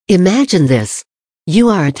Imagine this. You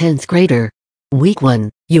are a 10th grader. Week 1,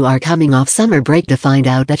 you are coming off summer break to find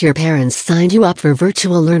out that your parents signed you up for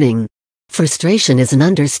virtual learning. Frustration is an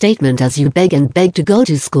understatement as you beg and beg to go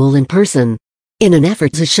to school in person. In an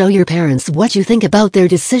effort to show your parents what you think about their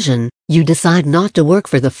decision, you decide not to work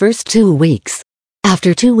for the first 2 weeks.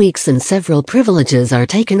 After 2 weeks and several privileges are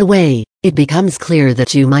taken away, it becomes clear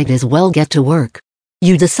that you might as well get to work.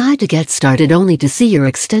 You decide to get started only to see your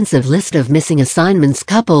extensive list of missing assignments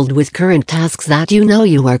coupled with current tasks that you know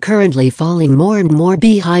you are currently falling more and more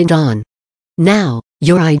behind on. Now,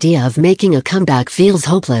 your idea of making a comeback feels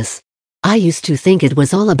hopeless. I used to think it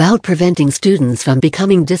was all about preventing students from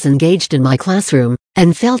becoming disengaged in my classroom,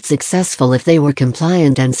 and felt successful if they were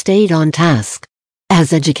compliant and stayed on task.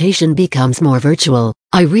 As education becomes more virtual,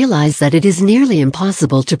 I realize that it is nearly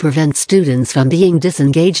impossible to prevent students from being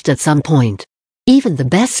disengaged at some point. Even the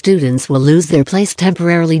best students will lose their place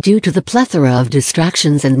temporarily due to the plethora of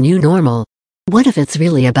distractions and new normal. What if it's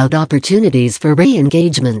really about opportunities for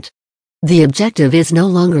re-engagement? The objective is no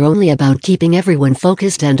longer only about keeping everyone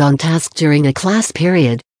focused and on task during a class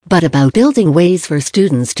period, but about building ways for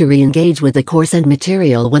students to re-engage with the course and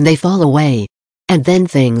material when they fall away. And then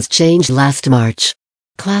things changed last March.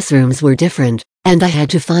 Classrooms were different, and I had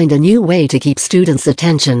to find a new way to keep students'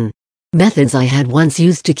 attention. Methods I had once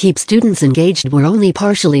used to keep students engaged were only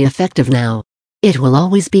partially effective now. It will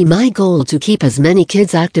always be my goal to keep as many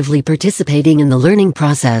kids actively participating in the learning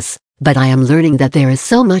process, but I am learning that there is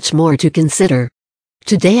so much more to consider.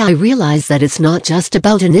 Today I realize that it's not just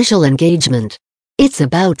about initial engagement. It's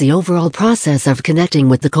about the overall process of connecting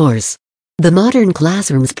with the course. The Modern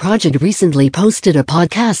Classrooms Project recently posted a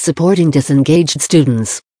podcast supporting disengaged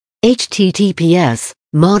students.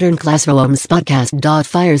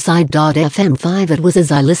 https://modernclassroomspodcast.fireside.fm5. It was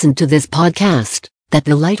as I listened to this podcast that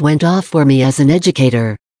the light went off for me as an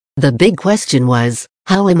educator. The big question was,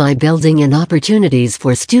 how am I building in opportunities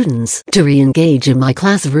for students to re-engage in my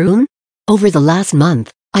classroom? Over the last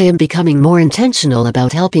month, I am becoming more intentional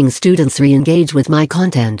about helping students re-engage with my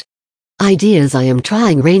content. Ideas I am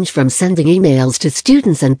trying range from sending emails to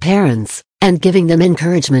students and parents, and giving them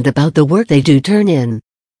encouragement about the work they do turn in.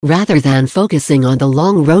 Rather than focusing on the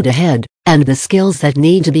long road ahead, and the skills that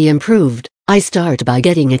need to be improved, I start by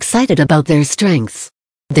getting excited about their strengths.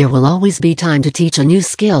 There will always be time to teach a new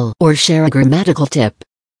skill or share a grammatical tip.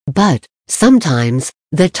 But, sometimes,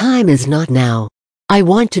 the time is not now. I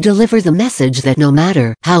want to deliver the message that no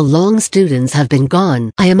matter how long students have been gone,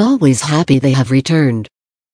 I am always happy they have returned.